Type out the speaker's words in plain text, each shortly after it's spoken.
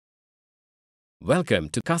Welcome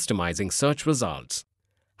to Customizing Search Results.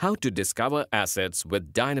 How to discover assets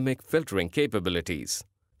with dynamic filtering capabilities.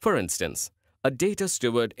 For instance, a data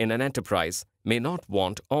steward in an enterprise may not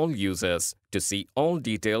want all users to see all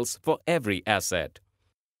details for every asset.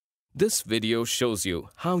 This video shows you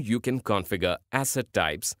how you can configure asset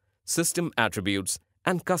types, system attributes,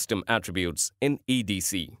 and custom attributes in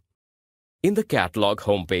EDC. In the Catalog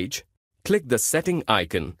homepage, click the Setting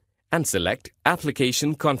icon and select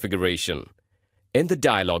Application Configuration. In the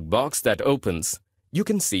dialog box that opens, you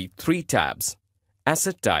can see three tabs: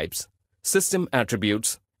 Asset Types, System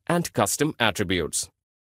Attributes, and Custom Attributes.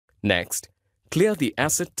 Next, clear the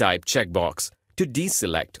Asset Type checkbox to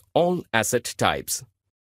deselect all asset types.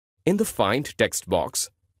 In the Find text box,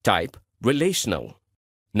 type Relational.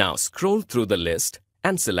 Now scroll through the list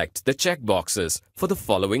and select the checkboxes for the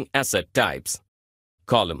following asset types: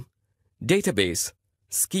 Column, Database,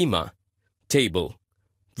 Schema, Table,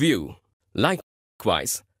 View. Likewise,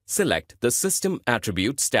 select the System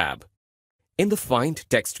Attributes tab. In the Find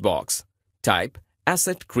text box, type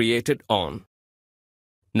Asset Created On.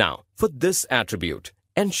 Now, for this attribute,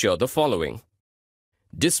 ensure the following: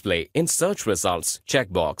 Display in Search Results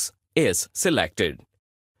checkbox is selected.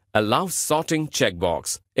 Allow Sorting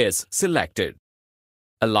checkbox is selected.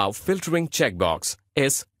 Allow Filtering checkbox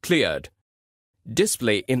is cleared.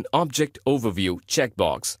 Display in Object Overview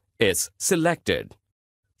checkbox is selected.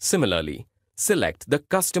 Similarly, select the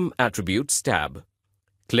Custom Attributes tab.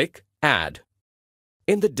 Click Add.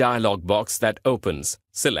 In the dialog box that opens,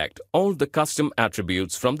 select all the custom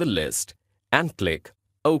attributes from the list and click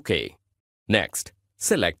OK. Next,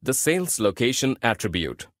 select the Sales Location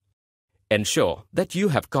attribute. Ensure that you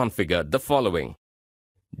have configured the following: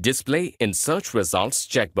 Display in Search Results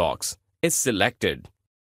checkbox is selected.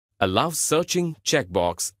 Allow Searching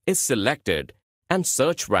checkbox is selected and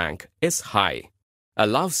Search Rank is high.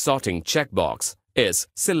 Allow Sorting checkbox is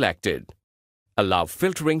selected. Allow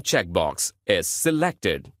Filtering checkbox is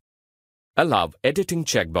selected. Allow Editing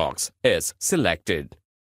checkbox is selected.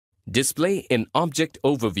 Display in Object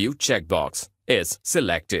Overview checkbox is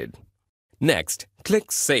selected. Next,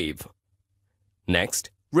 click Save.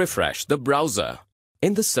 Next, refresh the browser.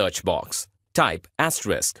 In the search box, type *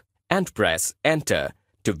 and press Enter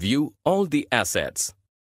to view all the assets.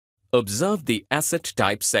 Observe the Asset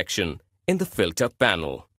Type section in the Filter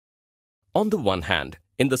panel. On the one hand,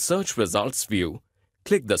 in the Search Results view,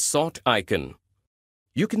 click the Sort icon.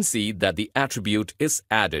 You can see that the attribute is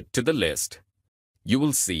added to the list. You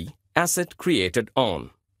will see Asset Created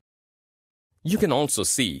On. You can also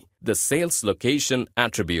see the Sales Location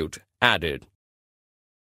attribute added.